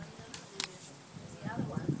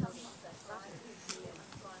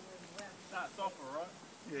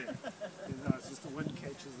Yeah, no, it's just the wind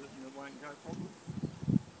catches it and it won't go properly.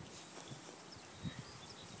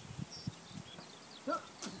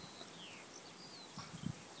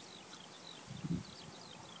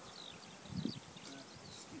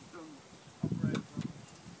 Just keep doing operating from.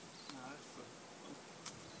 No,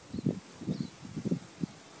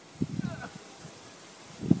 that's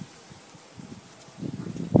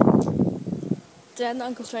Dad and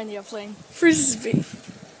Uncle's trying to playing frisbee.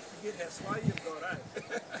 forget how slow you've got, eh?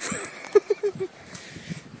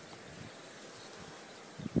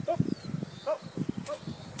 Oh, oh, oh.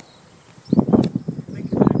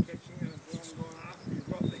 Thinking about catching it and going after you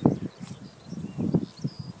properly.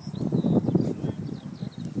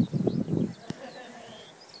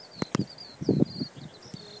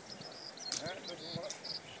 That doesn't work.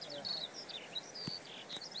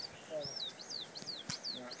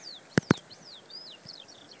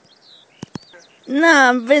 Nah,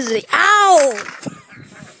 I'm busy. Ow!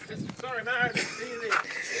 Sorry, no, I didn't see you there.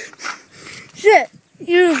 Shit!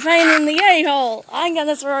 You're a pain in the a-hole. I'm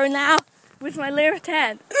gonna throw now with my left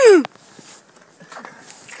hand. What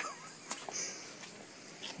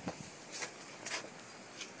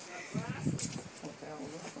the hell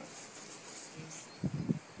was that?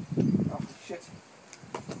 Oh, shit.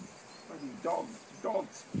 Bloody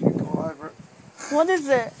dogs all over it. What is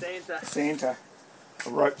it? Santa. A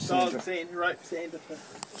rope Santa. Rope Santa.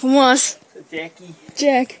 From us. Jackie.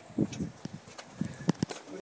 Jack.